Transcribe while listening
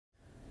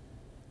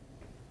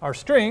our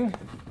string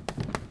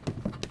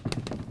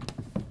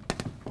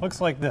looks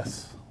like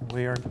this.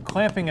 We are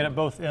clamping it at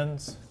both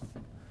ends.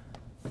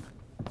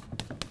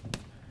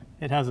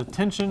 It has a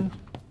tension,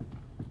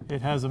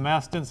 it has a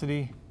mass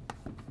density,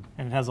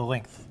 and it has a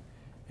length.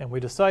 And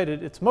we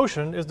decided its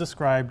motion is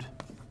described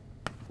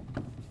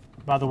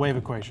by the wave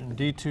equation.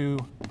 d2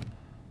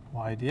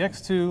 y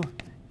dx2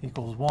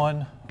 equals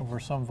 1 over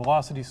some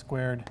velocity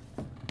squared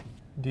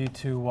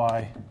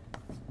d2y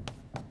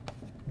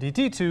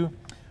dt2,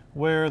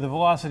 where the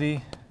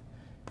velocity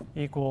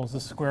equals the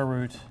square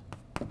root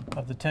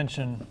of the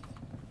tension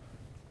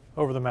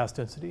over the mass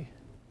density.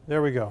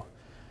 There we go.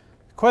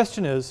 The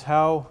question is,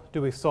 how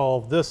do we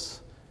solve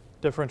this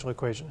differential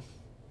equation?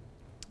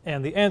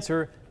 And the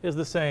answer is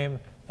the same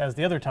as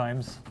the other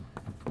times,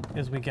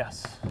 is we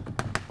guess.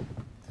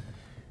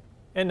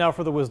 And now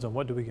for the wisdom,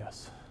 what do we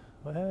guess?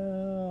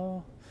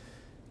 Well,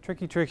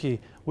 tricky, tricky.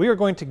 We are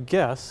going to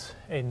guess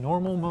a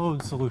normal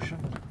mode solution.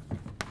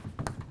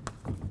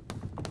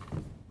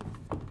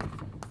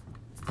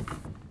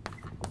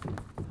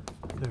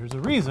 There's a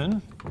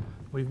reason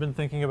we've been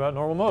thinking about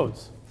normal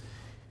modes,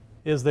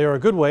 is they are a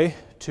good way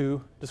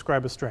to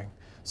describe a string.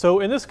 So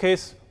in this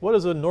case, what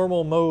does a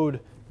normal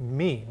mode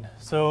mean?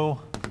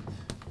 So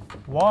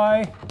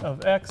y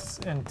of x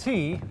and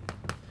t,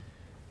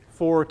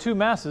 for two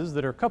masses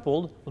that are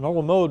coupled, the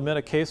normal mode meant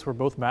a case where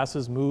both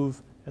masses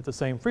move at the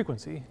same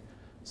frequency.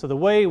 So the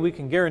way we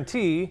can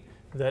guarantee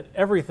that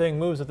everything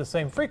moves at the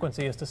same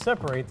frequency is to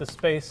separate the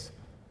space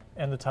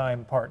and the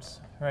time parts,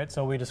 right?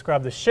 So we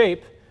describe the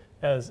shape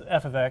as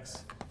f of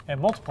x and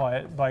multiply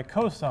it by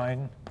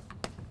cosine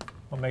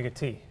omega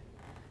t.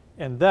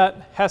 And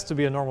that has to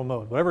be a normal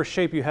mode. Whatever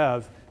shape you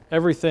have,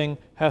 everything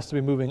has to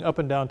be moving up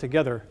and down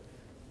together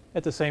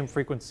at the same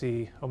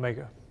frequency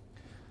omega.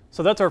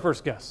 So that's our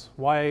first guess.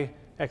 Y,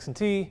 x, and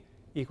t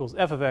equals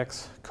f of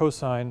x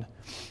cosine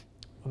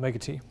omega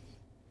t.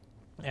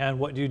 And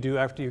what do you do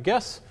after you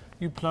guess?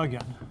 You plug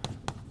in.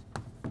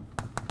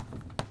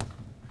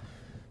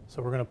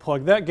 So we're going to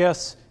plug that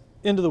guess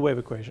into the wave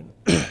equation.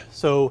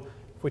 So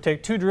if we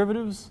take two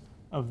derivatives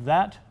of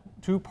that,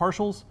 two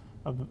partials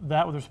of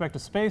that with respect to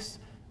space,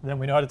 then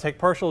we know how to take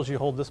partials. You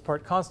hold this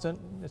part constant.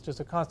 It's just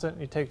a constant.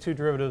 You take two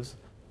derivatives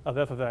of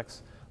f of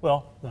x.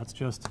 Well, that's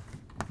just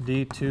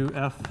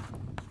d2f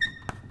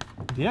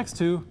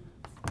dx2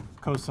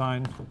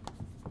 cosine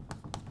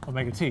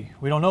omega t.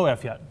 We don't know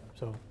f yet,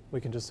 so we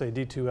can just say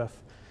d2f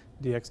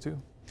dx2.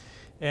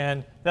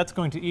 And that's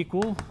going to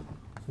equal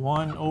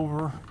 1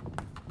 over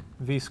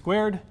v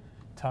squared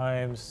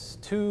times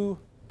 2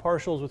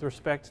 partials with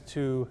respect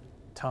to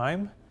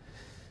time.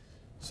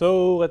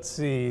 So let's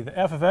see, the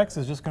f of x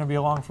is just going to be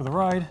along for the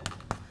ride.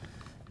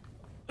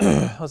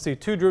 Let's see,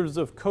 two derivatives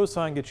of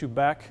cosine get you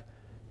back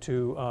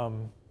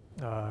to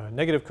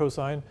negative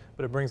cosine,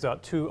 but it brings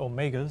out two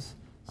omegas.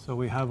 So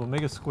we have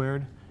omega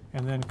squared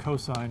and then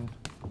cosine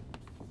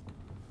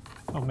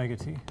omega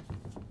t.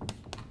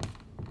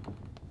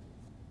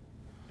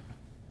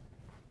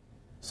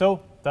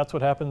 So that's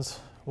what happens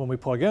when we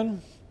plug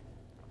in.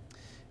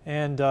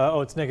 And,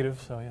 oh, it's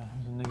negative, so yeah,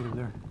 there's a negative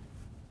there.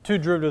 Two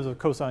derivatives of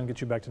cosine get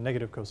you back to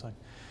negative cosine.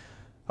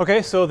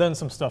 Okay, so then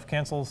some stuff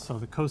cancels. So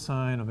the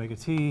cosine omega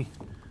t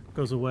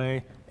goes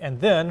away. And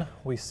then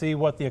we see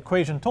what the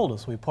equation told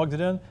us. We plugged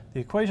it in. The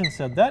equation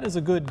said that is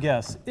a good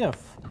guess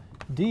if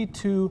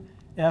d2f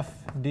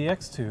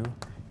dx2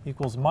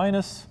 equals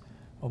minus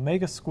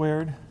omega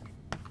squared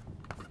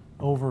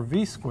over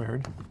v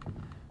squared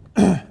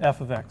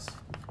f of x.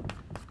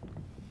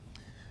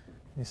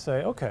 You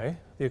say, okay,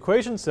 the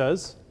equation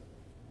says,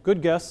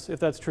 good guess if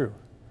that's true.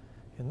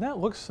 And that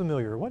looks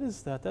familiar. What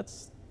is that?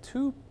 That's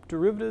two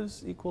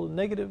derivatives equal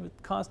negative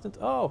constant.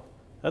 Oh,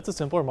 that's a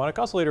simple harmonic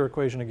oscillator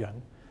equation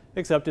again,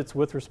 except it's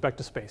with respect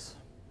to space.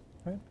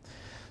 Right?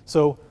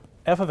 So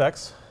f of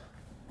x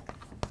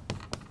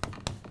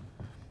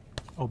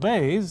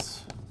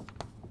obeys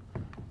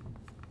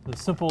the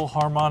simple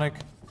harmonic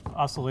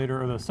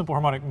oscillator, or the simple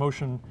harmonic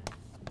motion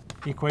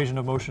equation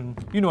of motion.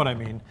 You know what I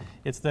mean.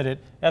 It's that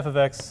f of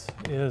x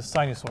is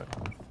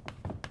sinusoidal.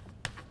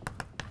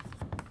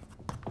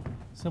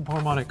 Simple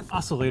harmonic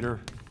oscillator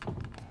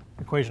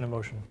equation of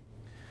motion.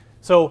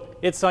 So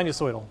it's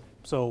sinusoidal.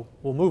 So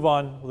we'll move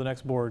on to the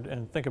next board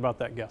and think about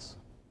that guess.